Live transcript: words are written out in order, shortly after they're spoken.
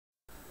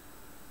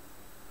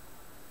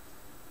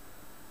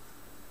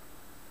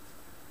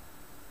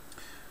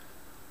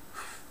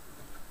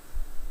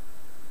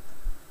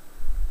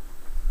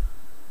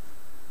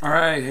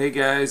Alright, hey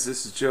guys,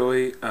 this is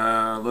Joey.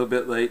 A little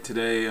bit late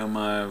today on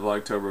my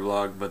Vlogtober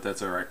vlog, but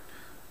that's alright.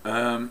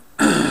 Um,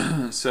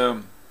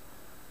 so,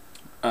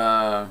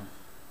 uh,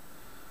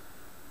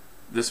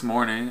 this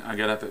morning I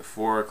got up at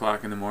 4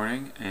 o'clock in the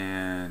morning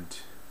and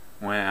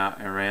went out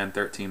and ran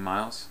 13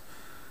 miles.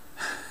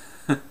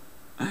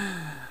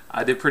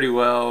 I did pretty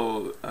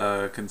well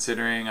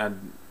considering. I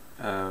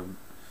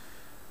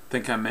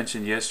think I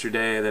mentioned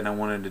yesterday that I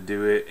wanted to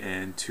do it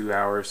in 2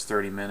 hours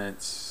 30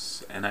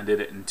 minutes, and I did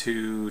it in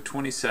 2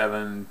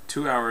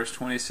 hours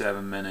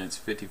 27 minutes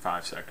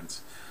 55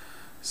 seconds.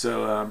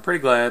 So I'm pretty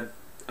glad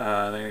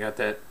that I got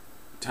that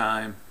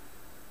time.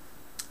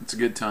 It's a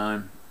good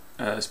time,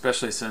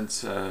 especially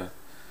since I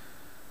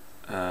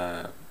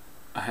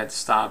had to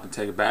stop and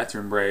take a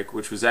bathroom break,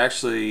 which was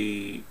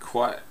actually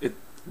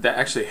that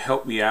actually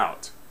helped me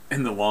out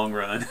in the long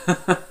run.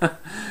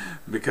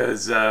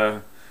 Because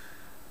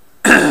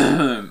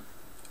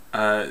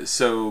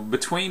so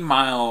between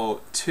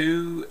mile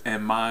 2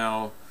 and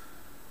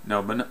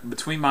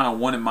between mile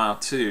 1 and mile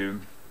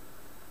 2,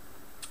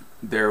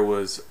 there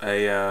was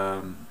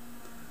a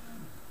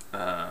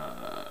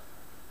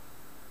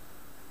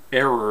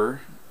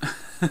error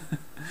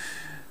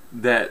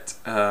that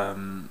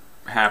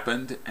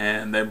happened,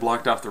 and they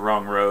blocked off the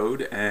wrong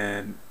road,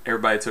 and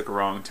everybody took a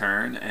wrong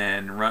turn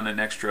and run an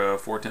extra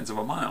 4/10 of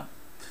a mile.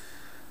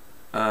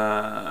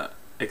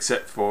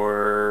 Except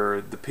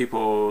for the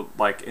people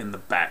like in the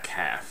back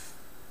half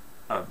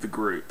of the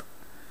group.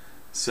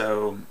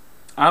 So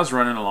I was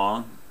running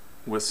along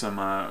with some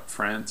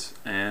friends,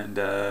 and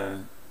I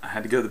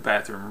had to go to the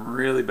bathroom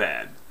really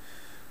bad.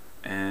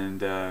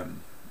 And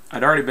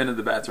I'd already been to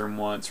the bathroom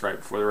once right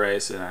before the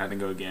race, and I had to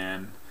go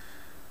again.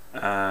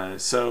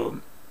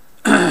 So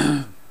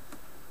I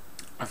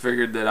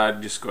figured that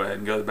I'd just go ahead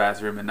and go to the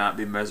bathroom and not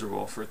be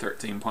miserable for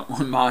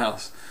 13.1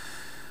 miles.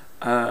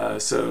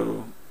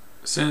 So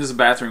as soon as the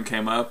bathroom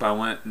came up, I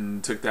went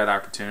and took that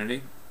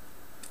opportunity,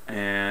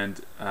 and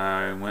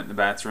I went in the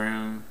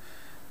bathroom,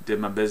 did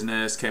my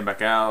business, came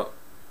back out,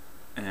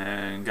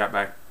 and got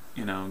back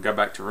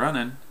to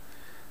running.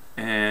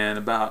 And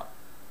about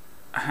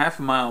a half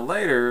a mile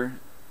later,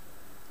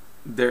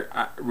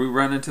 we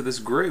run into this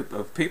group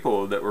of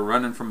people that were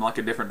running from like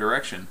a different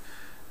direction,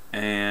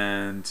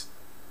 and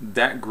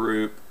that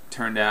group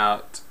turned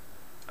out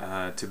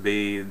to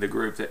be the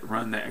group that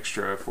run the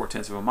extra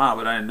 4/10 of a mile,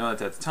 but I didn't know that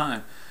at the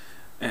time.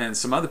 And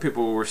some other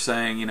people were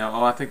saying,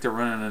 oh, I think they're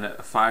running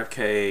a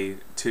 5K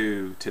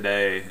too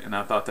today, and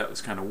I thought that was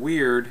kind of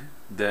weird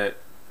that,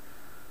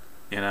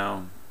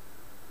 I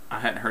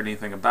hadn't heard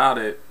anything about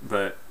it,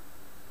 but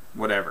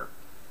whatever.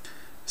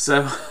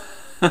 So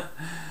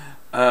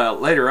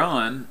later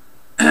on,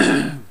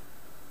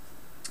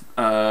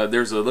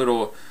 there's a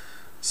little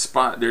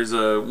spot. There's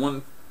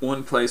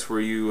one place where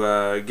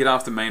you get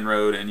off the main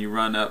road and you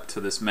run up to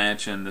this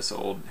mansion, this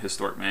old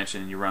historic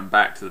mansion, and you run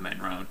back to the main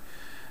road.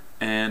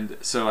 And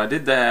so I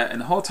did that,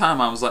 and the whole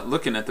time I was like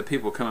looking at the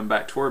people coming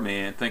back toward me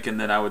and thinking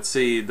that I would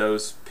see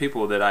those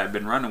people that I had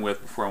been running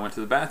with before I went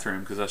to the bathroom,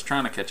 because I was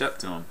trying to catch up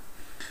to them.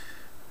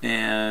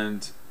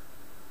 And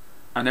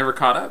I never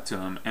caught up to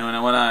them.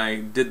 And when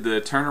I did the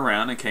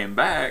turnaround and came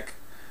back,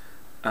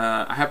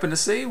 I happened to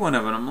see one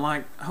of them. I'm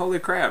like, holy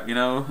crap,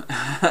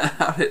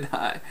 how did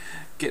I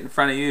get in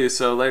front of you?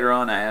 So later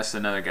on I asked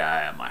another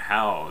guy, I'm like,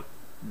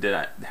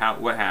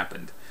 what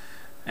happened?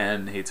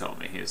 And he told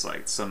me, he was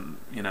like, something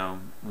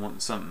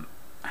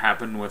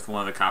happened with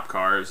one of the cop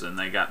cars, and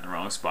they got in the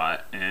wrong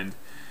spot and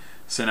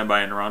sent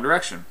everybody in the wrong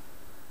direction.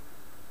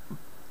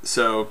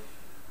 So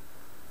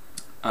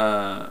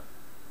the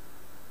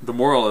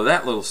moral of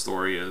that little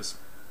story is,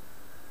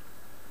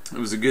 it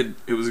was a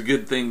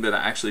good thing that I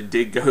actually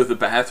did go to the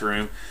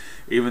bathroom,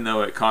 even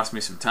though it cost me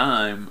some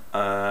time.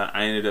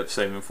 I ended up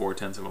saving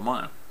 4/10 of a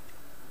mile.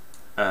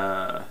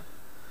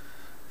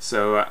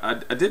 So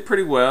I did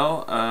pretty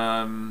well.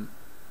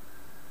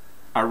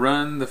 I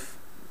run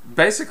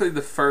basically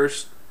the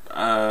first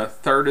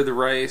third of the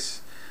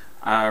race.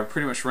 I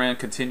pretty much ran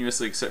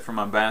continuously except for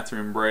my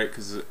bathroom break,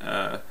 because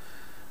I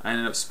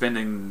ended up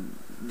spending,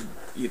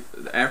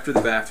 after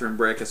the bathroom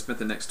break, I spent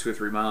the next 2 or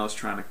 3 miles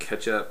trying to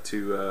catch up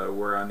to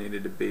where I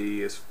needed to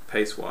be as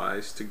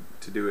pace-wise to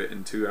do it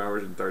in 2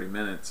 hours and 30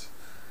 minutes.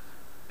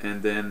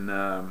 And then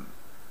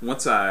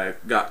once I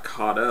got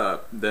caught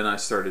up, then I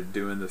started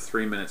doing the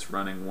 3 minutes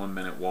running, 1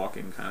 minute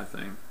walking kind of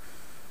thing.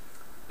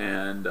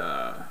 And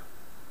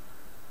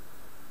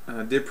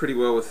I did pretty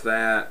well with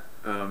that.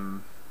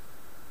 Around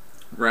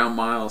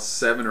mile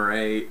 7 or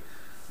 8,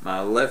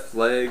 my left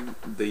leg,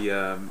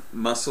 the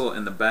muscle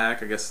in the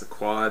back, I guess the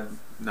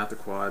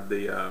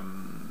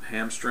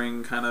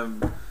hamstring kind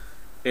of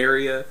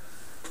area,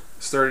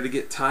 started to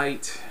get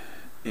tight,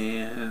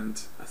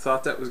 and I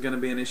thought that was going to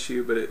be an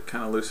issue, but it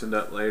kind of loosened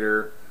up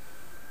later.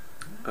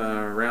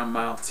 Around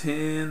mile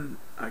 10,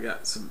 I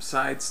got some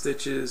side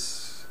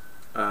stitches,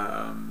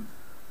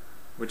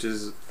 which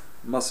is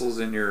muscles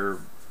in your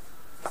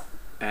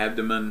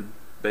abdomen,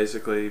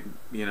 basically,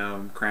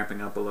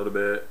 cramping up a little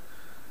bit.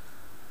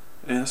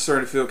 And I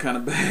started to feel kind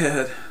of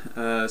bad,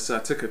 so I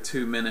took a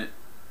 2-minute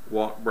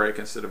walk break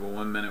instead of a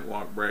 1 minute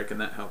walk break,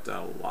 and that helped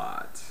out a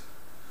lot.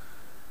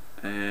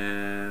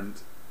 And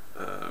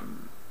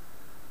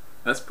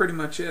that's pretty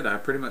much it. I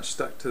pretty much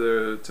stuck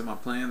to my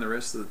plan the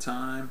rest of the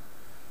time.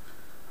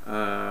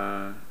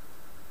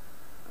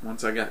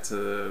 Once I got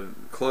to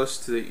close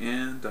to the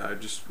end, I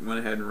just went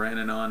ahead and ran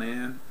it on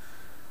in.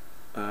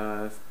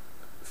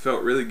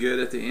 Felt really good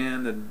at the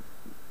end, and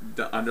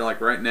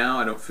like right now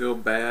I don't feel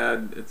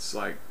bad. It's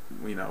like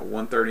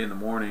 1:30 in the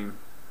morning,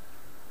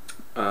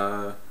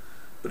 but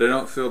I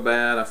don't feel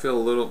bad. I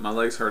feel my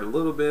legs hurt a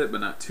little bit, but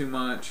not too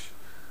much.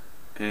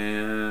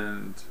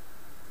 And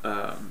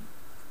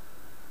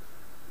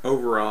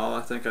overall,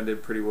 I think I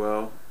did pretty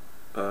well,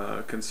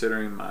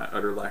 considering my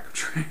utter lack of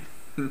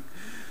training.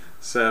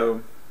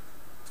 So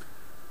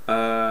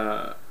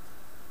I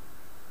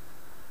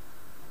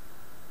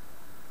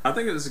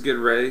think it was a good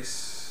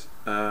race.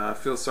 I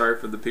feel sorry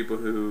for the people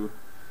who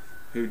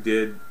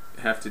did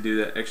have to do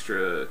that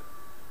extra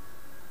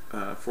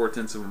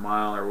 4/10 of a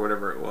mile or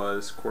whatever it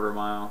was, quarter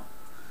mile.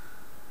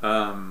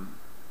 I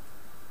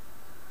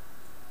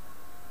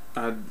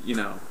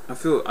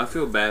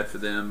feel bad for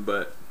them,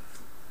 but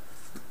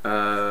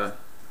I'm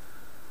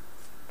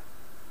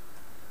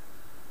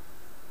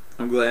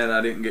glad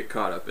I didn't get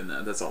caught up in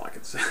that. That's all I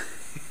can say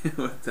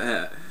with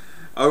that.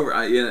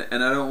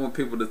 And I don't want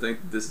people to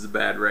think that this is a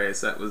bad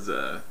race. That was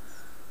a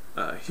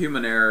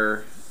human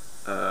error.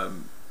 The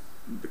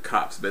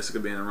cops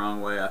basically being the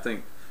wrong way. I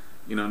think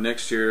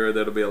next year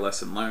that'll be a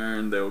lesson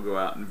learned. They'll go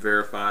out and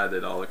verify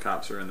that all the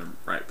cops are in the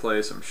right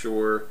place, I'm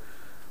sure.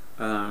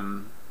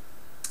 But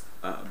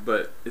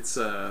it's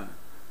I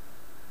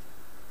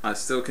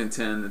still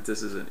contend that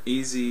this is an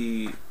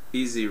easy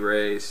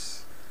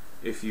race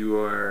if you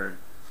are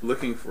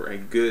looking for a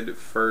good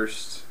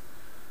first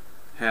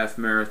half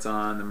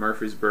marathon. The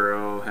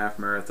Murfreesboro half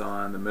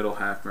marathon, the middle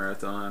half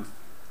marathon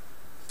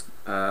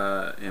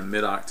in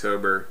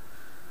mid-October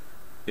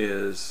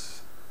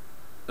is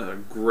a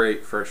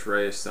great first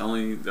race. The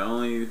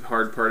only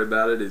hard part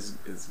about it is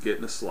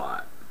getting a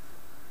slot.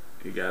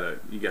 You gotta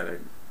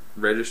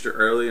register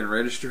early and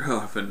register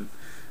often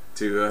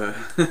to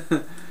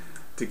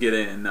to get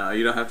in. No,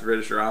 you don't have to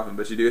register often,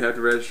 but you do have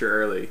to register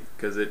early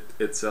because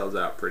it sells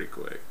out pretty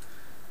quick.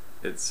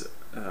 It's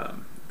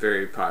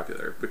very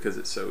popular because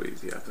it's so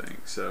easy, I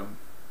think. So,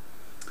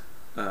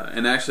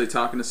 and actually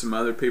talking to some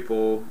other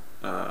people,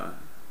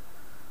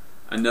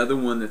 another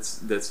one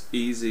that's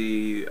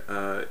easy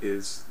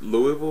is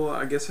Louisville.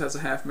 I guess has a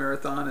half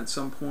marathon at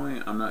some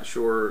point. I'm not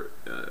sure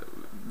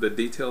the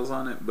details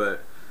on it,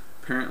 but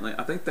apparently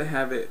I think they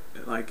have it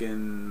like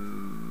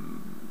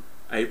in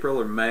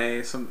April or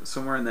May,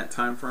 somewhere in that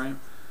time frame.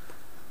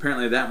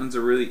 Apparently that one's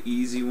a really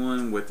easy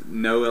one with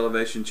no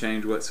elevation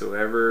change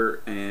whatsoever.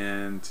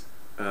 And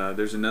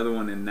there's another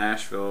one in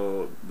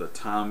Nashville, the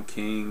Tom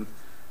King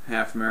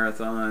half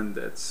marathon,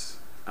 that's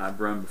I've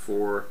run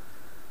before,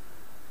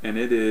 and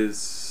it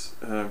is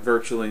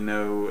virtually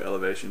no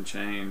elevation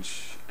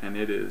change, and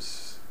it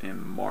is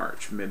in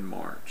March,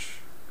 mid-March.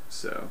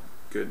 So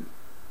good.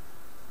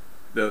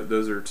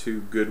 Those are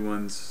two good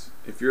ones.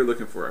 If you're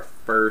looking for a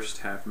first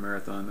half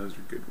marathon, those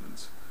are good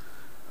ones.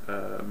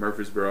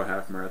 Murfreesboro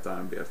half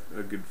marathon would be a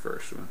good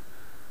first one.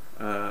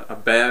 A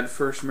bad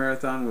first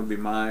marathon would be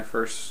my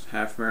first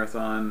half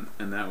marathon,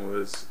 and that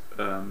was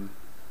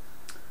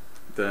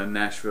the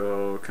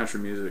Nashville Country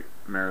Music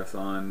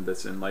Marathon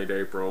that's in late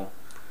April.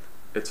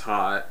 It's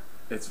hot.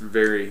 It's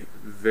very,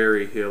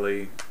 very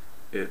hilly.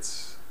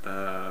 It's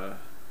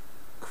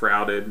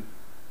crowded,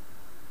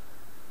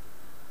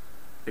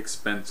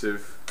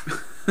 expensive.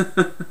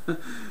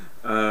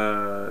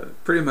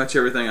 Pretty much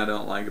everything I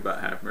don't like about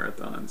half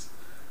marathons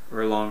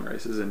or long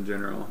races in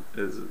general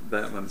is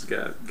that one's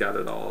got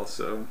it all.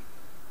 So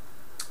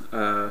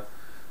I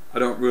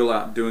don't rule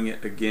out doing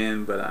it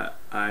again, but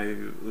I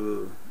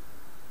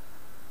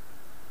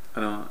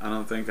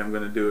don't think I'm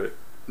going to do it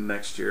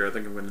next year. I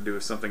think I'm going to do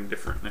something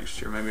different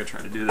next year. Maybe I'll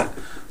try to do the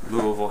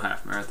Louisville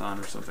half marathon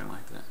or something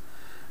like that.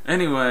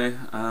 Anyway,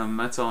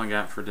 that's all I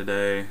got for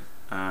today.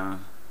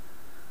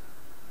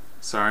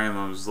 Sorry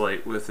I was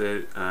late with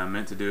it. I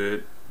meant to do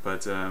it,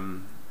 but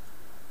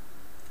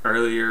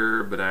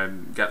earlier, but I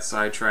got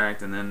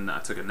sidetracked, and then I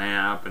took a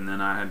nap, and then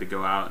I had to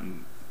go out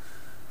and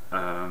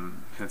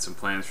had some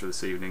plans for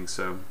this evening,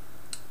 so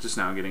just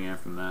now getting in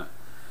from that.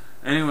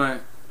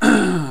 Anyway,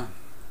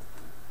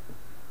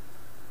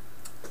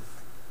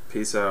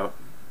 peace out.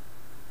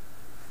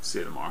 See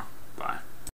you tomorrow.